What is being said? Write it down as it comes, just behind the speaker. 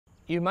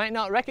You might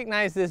not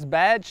recognize this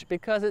badge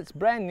because it's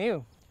brand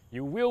new.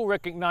 You will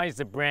recognize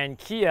the brand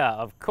Kia,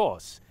 of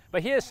course.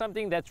 But here's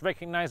something that's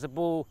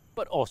recognizable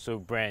but also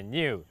brand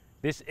new.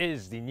 This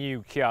is the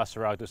new Kia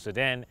Cerato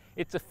sedan.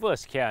 It's the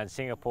first Kia in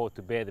Singapore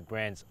to bear the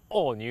brand's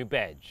all-new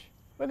badge.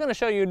 We're going to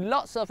show you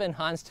lots of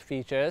enhanced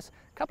features,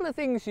 a couple of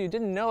things you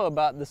didn't know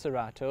about the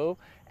Cerato,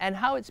 and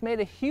how it's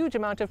made a huge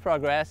amount of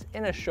progress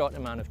in a short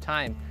amount of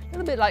time. A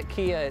little bit like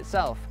Kia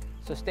itself,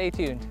 so stay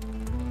tuned.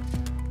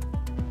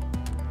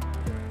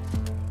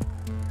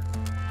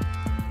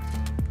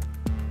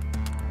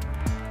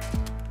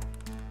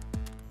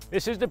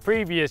 This is the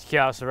previous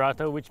Kia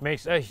Cerato, which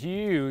makes a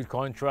huge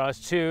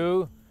contrast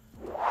to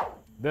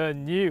the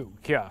new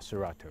Kia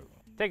Cerato.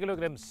 Take a look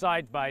at them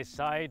side by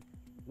side.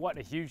 What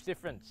a huge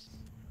difference.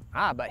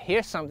 But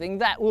here's something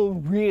that will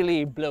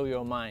really blow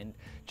your mind.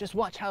 Just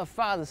watch how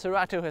far the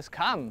Cerato has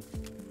come.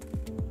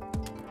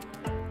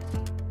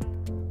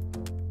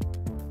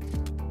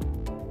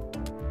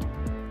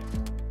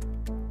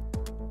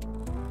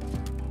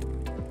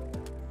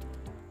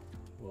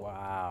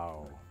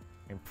 Wow,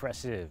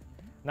 impressive.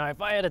 Now,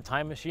 if I had a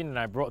time machine and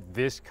I brought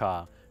this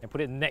car and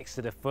put it next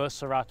to the first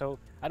Cerato,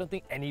 I don't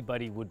think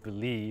anybody would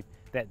believe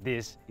that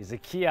this is a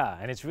Kia.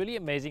 And it's really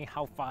amazing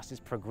how fast it's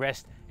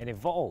progressed and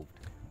evolved.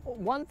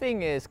 One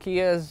thing is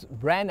Kia's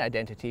brand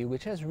identity,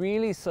 which has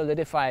really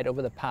solidified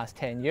over the past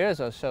 10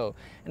 years or so.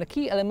 And a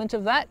key element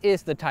of that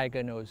is the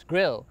Tiger Nose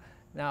Grille.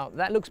 Now,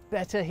 that looks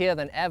better here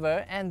than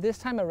ever, and this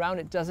time around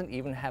it doesn't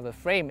even have a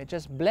frame. It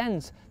just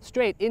blends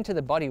straight into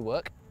the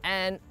bodywork,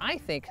 and I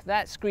think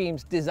that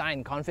screams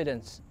design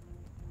confidence.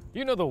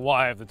 You know the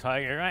why of the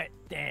Tiger, right?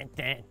 Dun,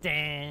 dun,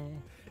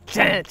 dun.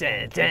 Dun,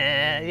 dun,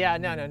 dun. Yeah,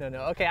 no.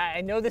 Okay, I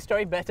know this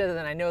story better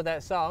than I know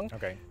that song.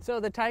 Okay. So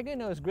the Tiger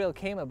Nose Grille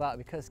came about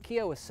because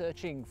Kia was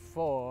searching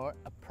for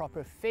a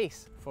proper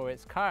face for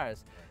its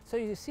cars. So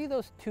you see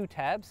those two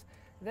tabs?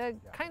 They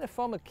kind of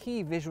form a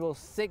key visual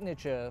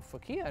signature for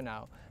Kia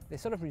now. They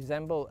sort of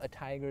resemble a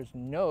tiger's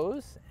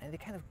nose, and they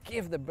kind of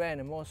give the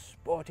brand a more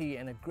sporty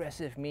and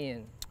aggressive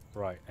mien.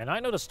 Right, and I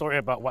know the story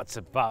about what's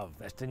above.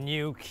 That's the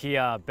new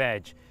Kia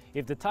badge.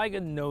 If the Tiger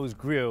Nose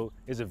Grille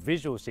is a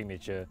visual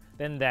signature,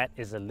 then that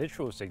is a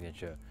literal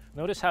signature.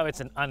 Notice how it's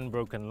an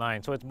unbroken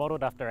line, so it's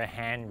modeled after a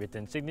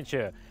handwritten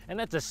signature. And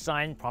that's a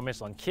signed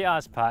promise on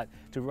Kia's part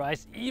to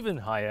rise even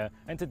higher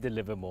and to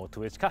deliver more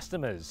to its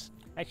customers.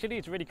 Actually,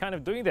 it's already kind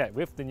of doing that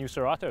with the new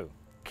Cerato.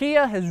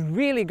 Kia has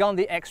really gone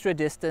the extra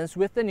distance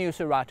with the new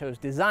Cerato's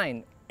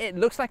design. It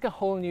looks like a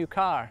whole new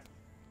car.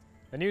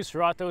 The new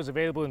Cerato is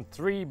available in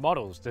 3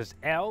 models. There's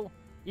L,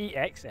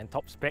 EX and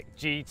top spec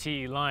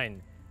GT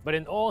line. But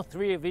in all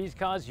 3 of these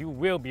cars, you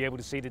will be able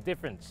to see the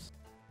difference.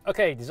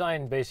 Okay,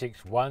 Design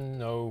Basics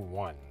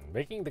 101.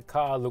 Making the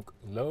car look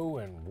low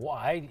and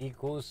wide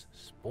equals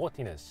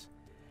sportiness.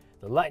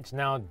 The lights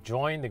now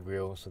join the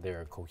grille so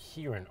they're a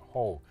coherent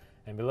whole.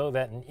 And below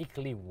that, an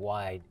equally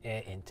wide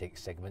air intake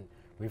segment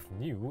with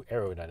new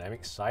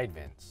aerodynamic side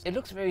vents. It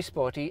looks very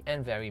sporty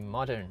and very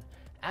modern.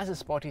 As a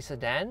sporty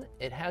sedan,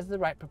 it has the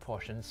right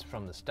proportions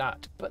from the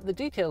start, but the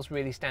details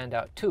really stand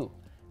out too.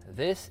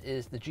 This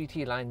is the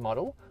GT line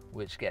model,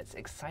 which gets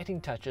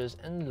exciting touches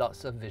and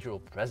lots of visual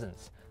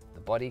presence. The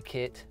body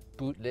kit,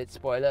 boot lid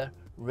spoiler,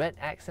 red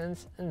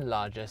accents and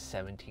larger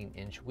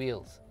 17-inch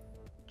wheels.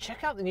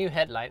 Check out the new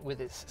headlight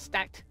with its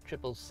stacked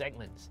triple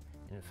segments.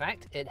 In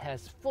fact, it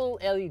has full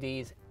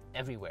LEDs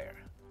everywhere.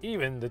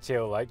 Even the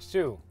tail lights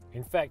too.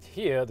 In fact,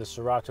 here the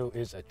Cerato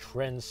is a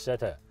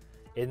trendsetter.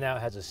 It now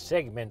has a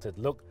segmented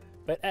look,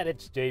 but at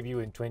its debut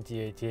in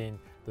 2018,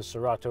 the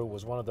Cerato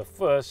was one of the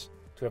first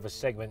to have a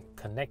segment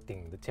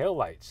connecting the tail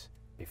lights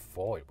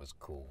before it was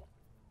cool.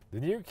 The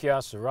new Kia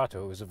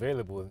Cerato is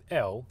available in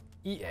L,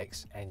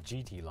 EX and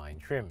GT line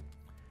trim.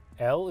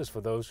 L is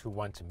for those who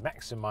want to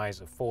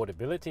maximize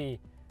affordability,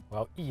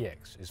 while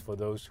EX is for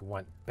those who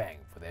want bang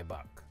for their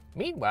buck.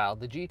 Meanwhile,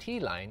 the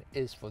GT line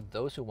is for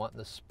those who want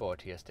the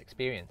sportiest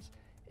experience.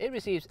 It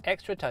receives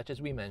extra touches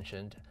we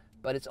mentioned,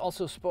 but it's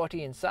also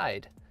sporty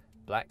inside.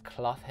 Black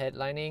cloth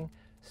headlining,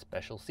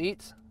 special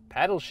seats,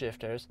 paddle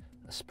shifters,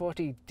 a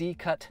sporty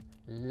D-cut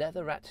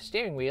leather-wrapped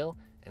steering wheel,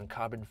 and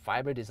carbon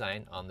fiber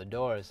design on the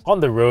doors.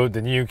 On the road,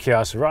 the new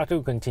Kia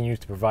Cerato continues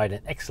to provide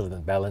an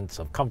excellent balance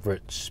of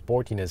comfort,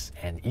 sportiness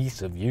and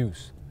ease of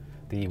use.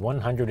 The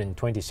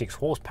 126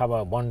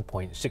 horsepower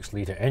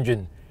 1.6-litre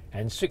engine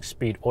and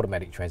 6-speed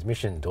automatic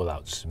transmission dole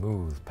out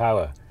smooth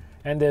power.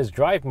 And there's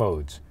drive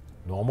modes,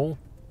 normal,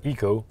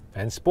 eco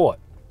and sport,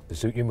 to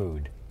suit your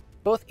mood.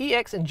 Both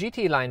EX and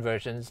GT line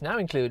versions now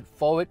include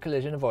forward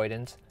collision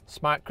avoidance,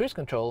 smart cruise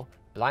control,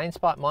 blind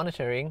spot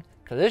monitoring,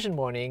 collision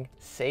warning,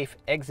 safe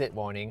exit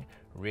warning,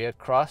 rear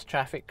cross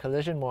traffic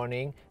collision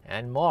warning,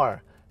 and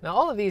more. Now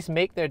all of these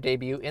make their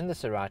debut in the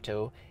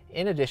Cerato,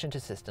 in addition to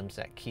systems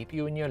that keep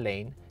you in your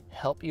lane,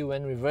 help you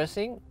when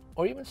reversing,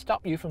 or even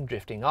stop you from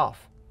drifting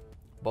off.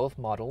 Both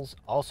models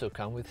also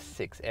come with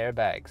 6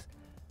 airbags.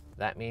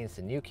 That means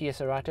the new Kia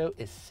Cerato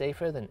is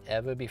safer than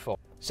ever before.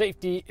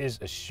 Safety is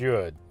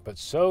assured, but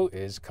so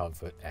is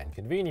comfort and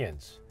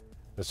convenience.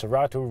 The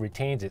Cerato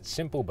retains its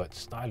simple but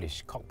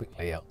stylish cockpit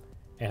layout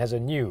and has a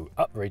new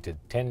uprated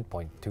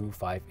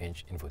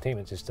 10.25-inch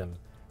infotainment system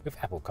with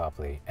Apple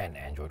CarPlay and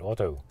Android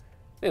Auto.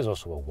 There's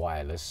also a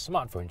wireless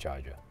smartphone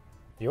charger.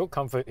 Your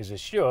comfort is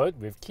assured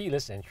with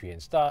keyless entry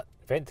and start,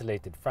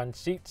 ventilated front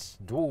seats,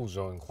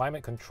 dual-zone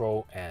climate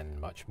control, and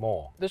much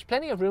more. There's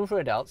plenty of room for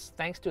adults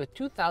thanks to a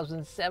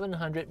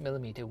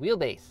 2,700mm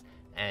wheelbase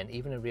and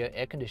even a rear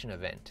air conditioner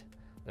vent.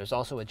 There's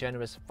also a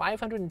generous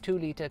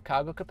 502-litre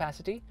cargo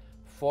capacity,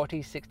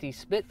 40/60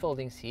 split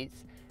folding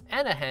seats,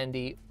 and a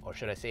handy, or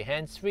should I say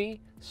hands-free,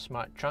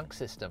 smart trunk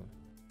system.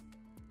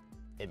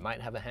 It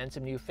might have a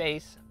handsome new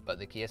face, but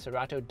the Kia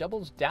Cerato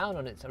doubles down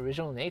on its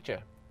original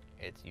nature.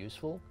 It's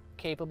useful,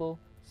 capable,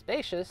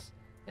 spacious,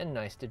 and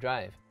nice to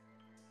drive.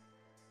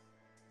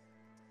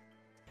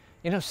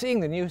 You know, seeing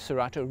the new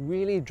Cerato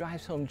really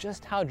drives home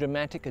just how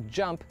dramatic a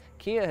jump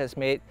Kia has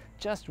made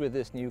just with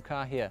this new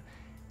car here.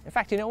 In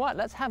fact, you know what?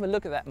 Let's have a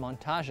look at that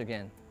montage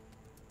again.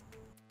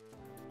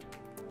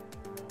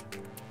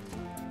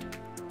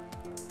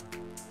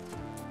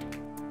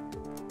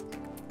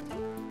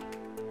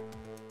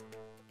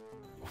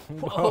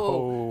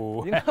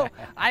 Whoa! You know,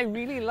 I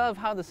really love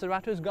how the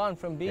Cerato's gone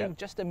from being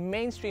just a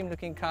mainstream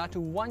looking car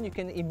to one you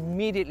can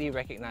immediately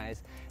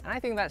recognize. And I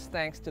think that's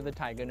thanks to the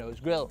Tiger Nose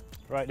Grille.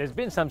 Right, there's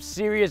been some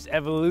serious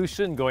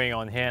evolution going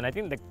on here, and I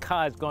think the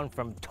car has gone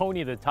from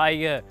Tony the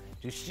Tiger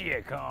to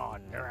Shere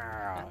Khan.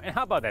 And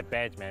how about that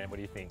badge, man? What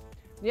do you think?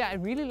 Yeah, I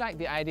really like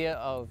the idea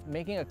of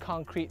making a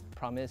concrete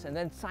promise and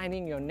then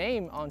signing your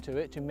name onto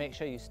it to make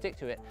sure you stick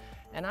to it.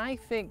 And I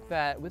think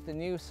that with the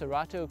new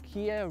Cerato,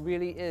 Kia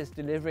really is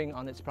delivering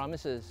on its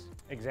promises.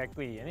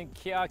 Exactly. I think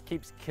Kia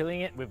keeps killing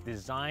it with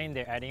design.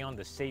 They're adding on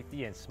the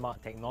safety and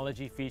smart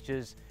technology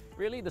features.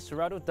 Really, the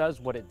Cerato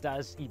does what it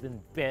does even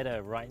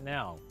better right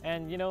now.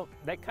 And you know,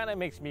 that kind of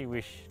makes me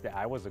wish that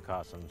I was a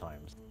car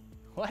sometimes.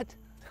 What?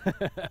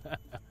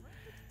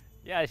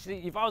 Yeah,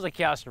 see, if I was a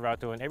Kia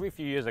Cerato and every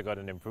few years I got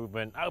an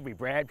improvement, I would be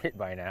Brad Pitt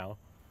by now,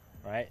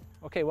 right?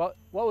 Okay, well,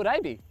 what would I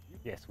be?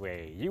 Yes,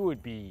 way. You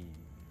would be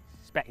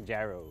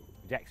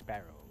Jack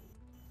Sparrow,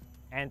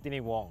 Anthony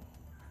Wong,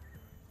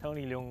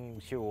 Tony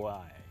Leung Chiu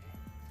Wai.